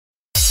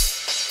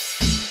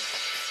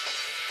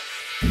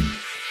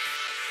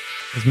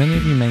As many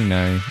of you may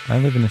know, I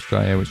live in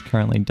Australia, which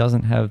currently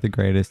doesn't have the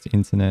greatest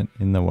internet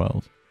in the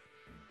world.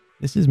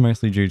 This is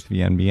mostly due to the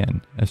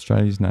NBN,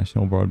 Australia's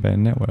national broadband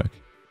network.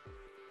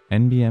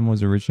 NBN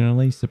was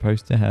originally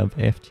supposed to have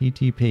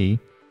FTTP,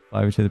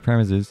 fibre to the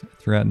premises,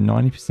 throughout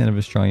 90% of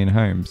Australian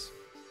homes.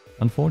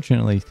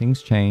 Unfortunately,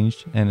 things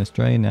changed and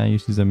Australia now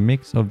uses a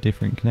mix of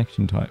different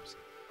connection types.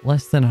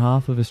 Less than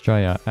half of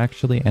Australia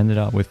actually ended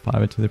up with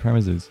fibre to the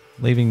premises,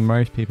 leaving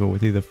most people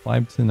with either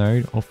fibre to the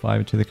node or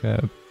fibre to the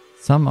curb.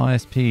 Some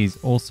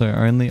ISPs also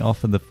only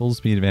offer the full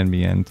speed of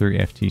NBN through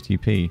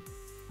FTTP,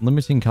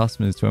 limiting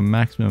customers to a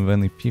maximum of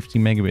only 50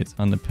 megabits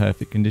under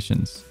perfect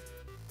conditions.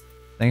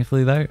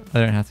 Thankfully though, I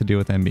don't have to deal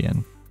with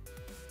NBN.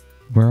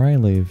 Where I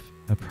live,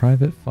 a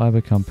private fibre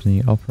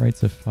company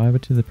operates a fibre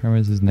to the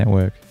premises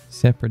network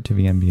separate to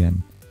the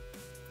NBN.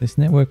 This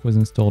network was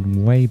installed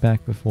way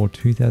back before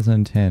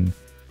 2010,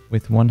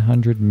 with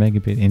 100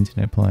 megabit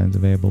internet plans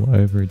available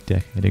over a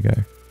decade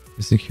ago.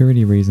 For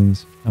security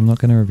reasons, I'm not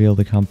going to reveal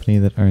the company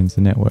that owns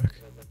the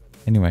network.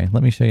 Anyway,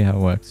 let me show you how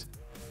it works.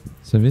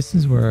 So this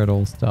is where it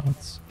all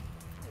starts.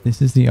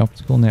 This is the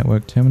optical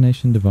network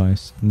termination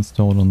device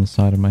installed on the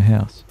side of my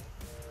house.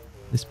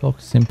 This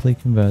box simply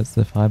converts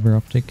the fiber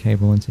optic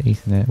cable into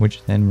Ethernet,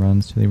 which then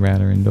runs to the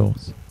router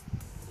indoors.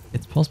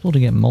 It's possible to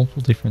get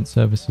multiple different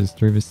services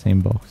through the same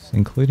box,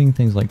 including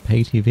things like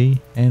pay TV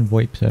and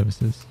VoIP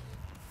services.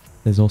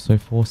 There's also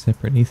 4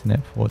 separate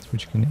Ethernet ports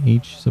which can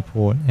each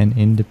support an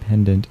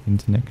independent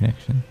internet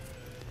connection.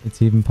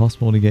 It's even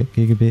possible to get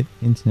gigabit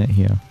internet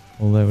here,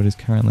 although it is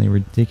currently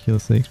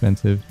ridiculously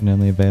expensive and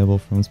only available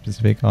from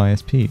specific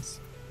ISPs.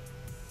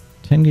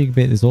 10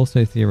 gigabit is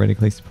also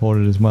theoretically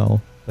supported as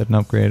well, but an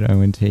upgraded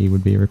ONT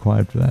would be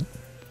required for that.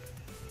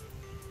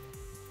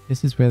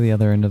 This is where the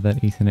other end of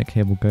that Ethernet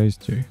cable goes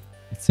to.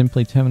 It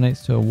simply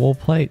terminates to a wall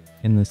plate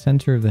in the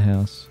center of the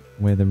house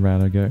where the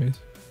router goes.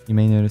 You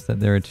may notice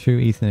that there are 2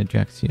 Ethernet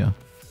jacks here.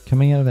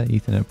 Coming out of that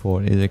Ethernet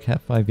port is a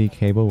Cat5e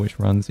cable which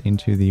runs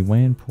into the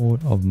WAN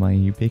port of my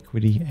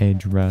Ubiquiti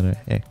Edge Router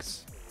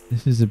X.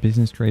 This is a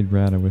business grade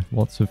router with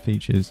lots of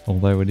features,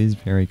 although it is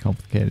very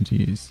complicated to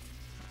use.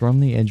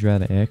 From the Edge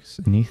Router X,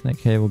 an Ethernet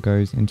cable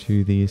goes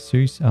into the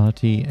ASUS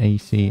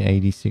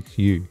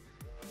RT-AC86U.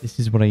 This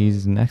is what I use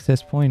as an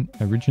access point.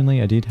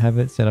 Originally I did have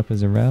it set up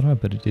as a router,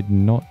 but it did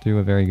not do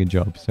a very good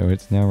job, so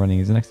it's now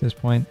running as an access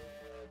point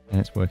and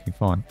it's working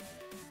fine.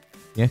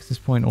 The access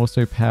point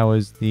also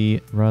powers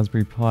the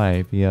Raspberry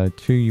Pi via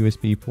 2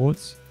 USB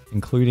ports,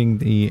 including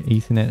the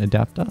Ethernet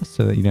adapter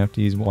so that you don't have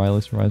to use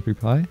wireless Raspberry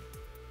Pi.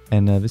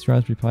 And this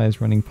Raspberry Pi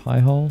is running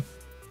Pi-hole,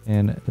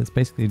 and that's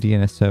basically a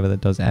DNS server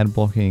that does ad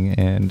blocking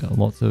and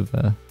lots of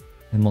cool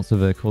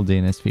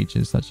DNS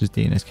features such as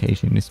DNS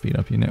caching to speed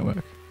up your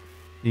network.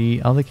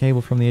 The other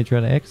cable from the Edge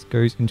Router X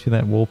goes into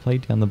that wall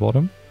plate down the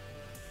bottom,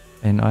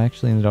 and I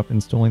actually ended up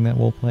installing that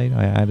wall plate.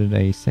 I added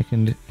a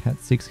second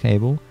Cat6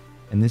 cable,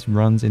 and this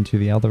runs into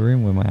the other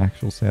room where my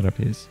actual setup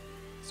is.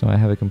 So I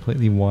have a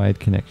completely wired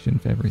connection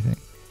for everything.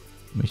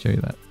 Let me show you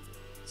that.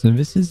 So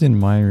this is in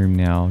my room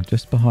now,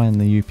 just behind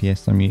the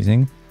UPS I'm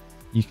using.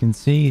 You can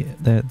see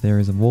that there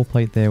is a wall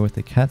plate there with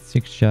a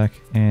Cat6 jack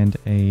and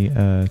a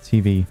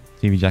TV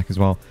jack as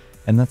well.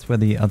 And that's where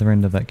the other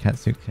end of that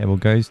Cat6 cable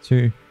goes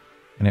to.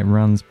 And it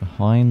runs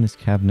behind this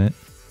cabinet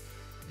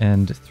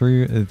and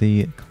through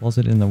the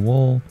closet in the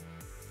wall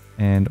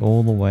and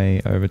all the way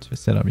over to the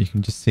setup. You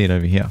can just see it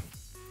over here.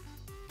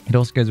 It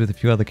also goes with a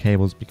few other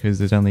cables because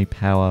there's only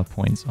power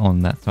points on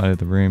that side of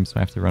the room, so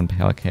I have to run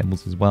power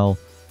cables as well.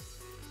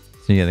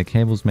 So yeah, the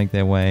cables make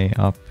their way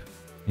up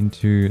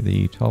into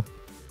the top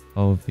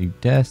of the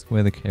desk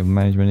where the cable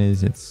management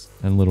is. It's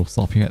a little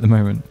sloppy at the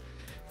moment.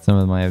 Some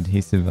of my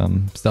adhesive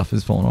stuff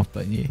has fallen off,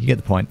 but yeah, you get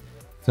the point.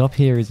 So up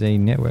here is a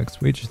network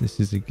switch. This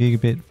is a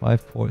gigabit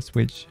 5-port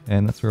switch,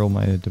 and that's where all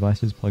my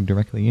devices plug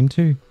directly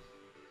into.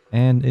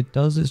 And it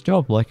does its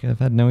job. Like, I've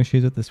had no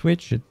issues with the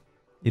switch.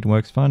 It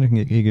works fine. I can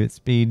get gigabit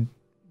speed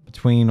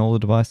between all the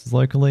devices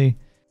locally,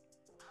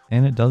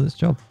 and it does its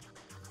job.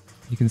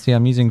 You can see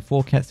I'm using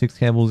 4 Cat6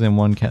 cables and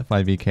 1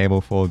 Cat5e cable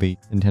for the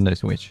Nintendo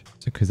Switch,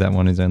 because that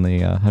one is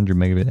only 100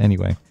 megabit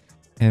anyway.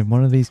 And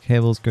one of these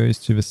cables goes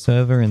to the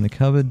server in the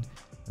cupboard,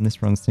 and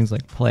this runs things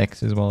like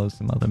Plex as well as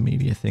some other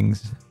media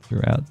things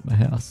throughout my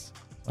house.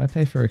 I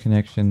pay for a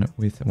connection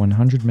with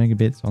 100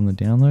 megabits on the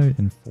download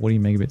and 40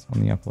 megabits on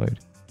the upload.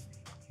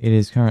 It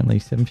is currently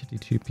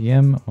 7:52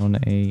 PM on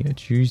a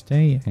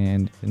Tuesday,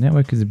 and the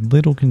network is a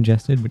little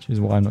congested, which is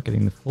why I'm not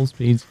getting the full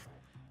speeds,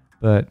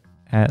 but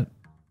at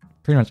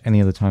pretty much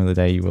any other time of the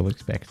day you will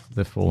expect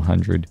the full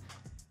 100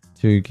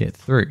 to get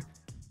through.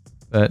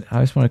 But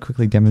I just want to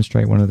quickly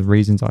demonstrate one of the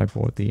reasons I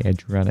bought the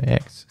Edge Router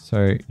X.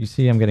 So you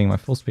see I'm getting my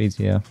full speeds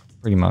here,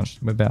 pretty much.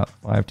 I'm about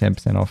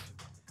 5-10% off.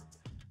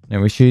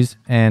 No issues.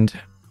 And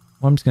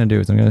what I'm just going to do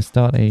is I'm going to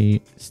start a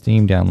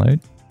Steam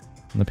download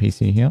on the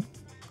PC here.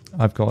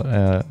 I've got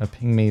a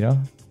ping meter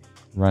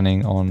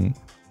running on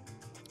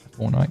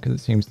Fortnite because it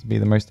seems to be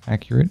the most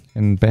accurate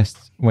and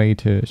best way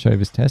to show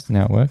this test and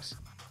how it works.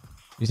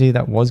 You see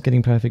that was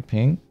getting perfect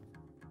ping,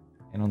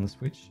 and on the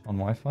Switch on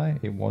Wi-Fi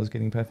it was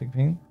getting perfect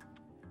ping.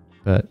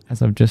 But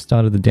as I've just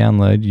started the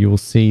download, you will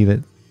see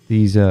that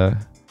these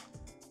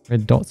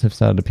red dots have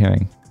started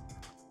appearing.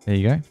 There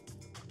you go.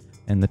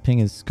 And the ping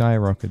has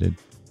skyrocketed.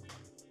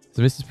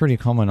 So this is pretty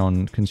common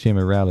on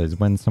consumer routers.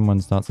 When someone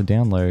starts to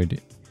download,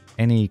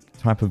 any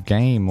type of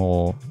game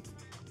or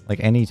like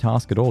any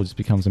task at all just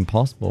becomes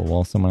impossible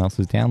while someone else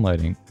is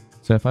downloading.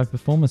 So if I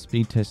perform a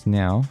speed test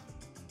now,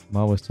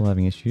 while we're still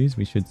having issues,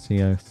 we should see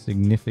a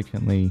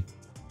significantly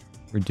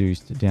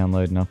reduced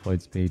download and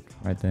upload speed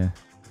right there.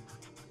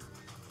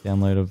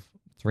 Download of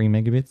 3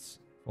 megabits,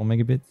 4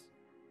 megabits.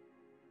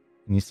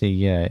 And you see,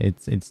 yeah,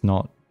 it's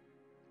not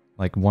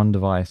like one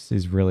device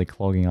is really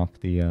clogging up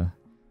the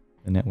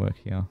network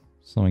here,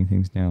 slowing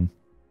things down.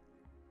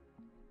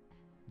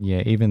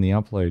 Yeah, even the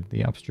upload,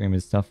 the upstream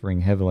is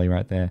suffering heavily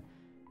right there,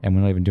 and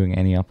we're not even doing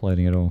any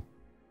uploading at all.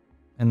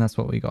 And that's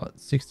what we got.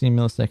 16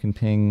 millisecond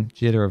ping,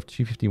 jitter of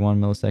 251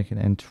 millisecond,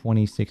 and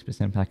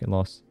 26% packet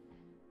loss.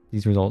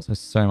 These results are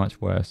so much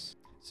worse.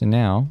 So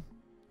now,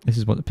 this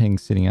is what the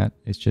ping's sitting at.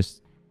 It's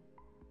just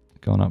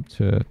gone up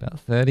to about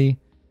 30.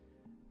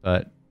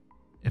 But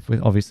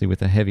obviously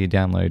with a heavier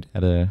download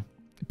at a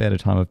better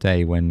time of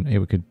day when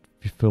it could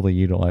fully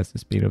utilize the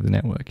speed of the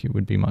network, it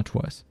would be much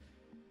worse.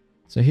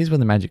 So here's where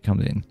the magic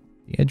comes in.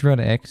 The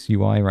EdgeRouter X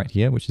UI right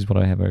here, which is what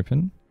I have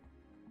open,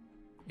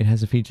 it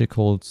has a feature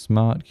called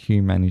Smart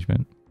Queue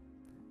Management.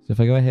 So if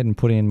I go ahead and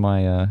put in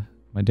my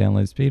my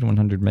download speed,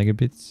 100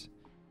 megabits,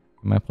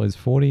 my upload is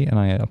 40, and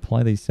I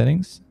apply these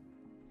settings.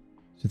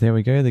 So there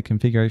we go, the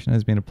configuration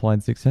has been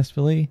applied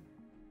successfully,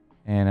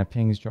 and our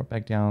pings dropped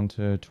back down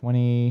to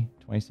 20,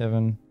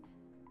 27.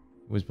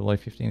 It was below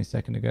 15 a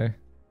second ago.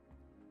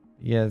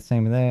 Yeah, the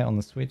same there on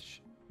the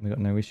switch. We got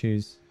no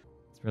issues.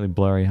 It's really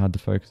blurry, hard to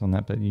focus on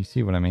that, but you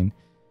see what I mean.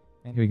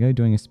 And here we go,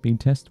 doing a speed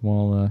test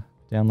while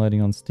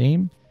downloading on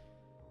Steam.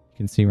 You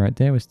can see right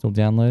there, we're still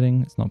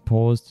downloading. It's not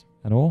paused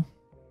at all.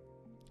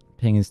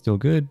 Ping is still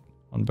good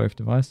on both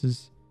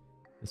devices.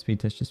 The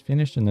speed test just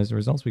finished, and those are the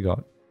results we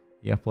got.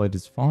 The upload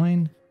is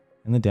fine,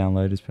 and the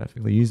download is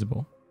perfectly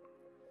usable.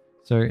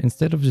 So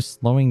instead of just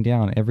slowing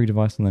down every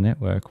device on the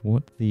network,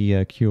 what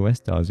the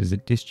QoS does is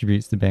it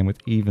distributes the bandwidth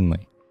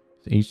evenly.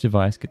 So each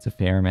device gets a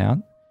fair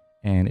amount,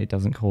 and it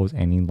doesn't cause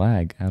any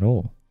lag at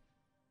all.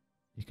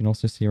 You can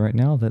also see right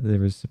now that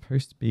there is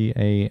supposed to be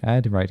an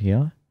ad right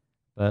here,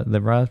 but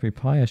the Raspberry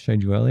Pi I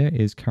showed you earlier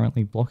is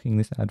currently blocking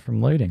this ad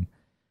from loading.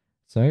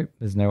 So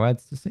there's no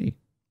ads to see,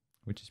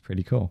 which is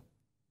pretty cool.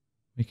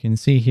 We can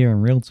see here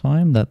in real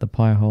time that the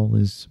Pi-hole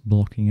is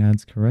blocking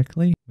ads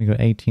correctly. We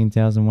got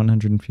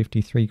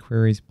 18,153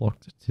 queries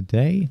blocked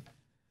today.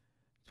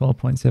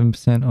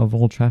 12.7% of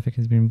all traffic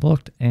has been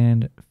blocked,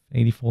 and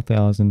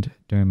 84,000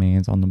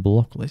 domains on the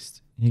block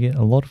list. You get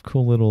a lot of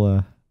cool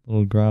little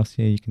graphs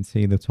here. You can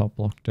see the top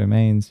blocked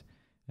domains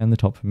and the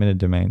top permitted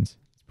domains.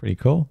 It's pretty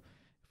cool.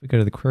 If we go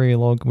to the query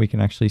log, we can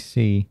actually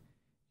see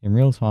in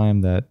real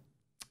time that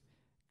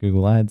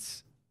Google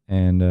Ads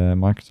and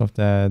Microsoft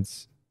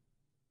Ads,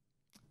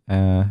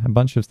 a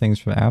bunch of things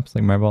for apps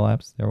like mobile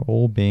apps, they're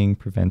all being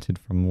prevented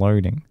from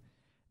loading.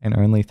 And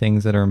only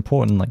things that are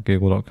important like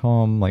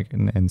google.com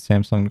and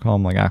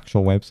samsung.com, like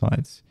actual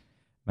websites,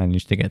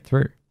 manage to get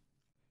through.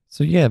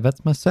 So yeah,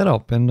 that's my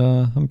setup, and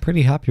I'm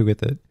pretty happy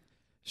with it.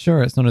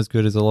 Sure, it's not as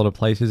good as a lot of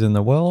places in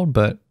the world,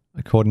 but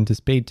according to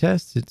speed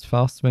tests, it's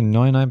faster than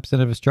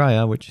 99% of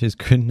Australia, which is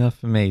good enough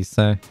for me.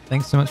 So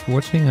thanks so much for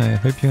watching. I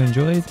hope you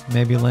enjoyed.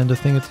 Maybe learned a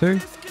thing or two.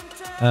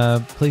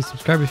 Please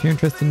subscribe if you're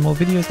interested in more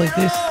videos like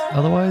this.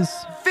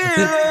 Otherwise, that's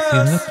it. See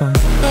you in the next one.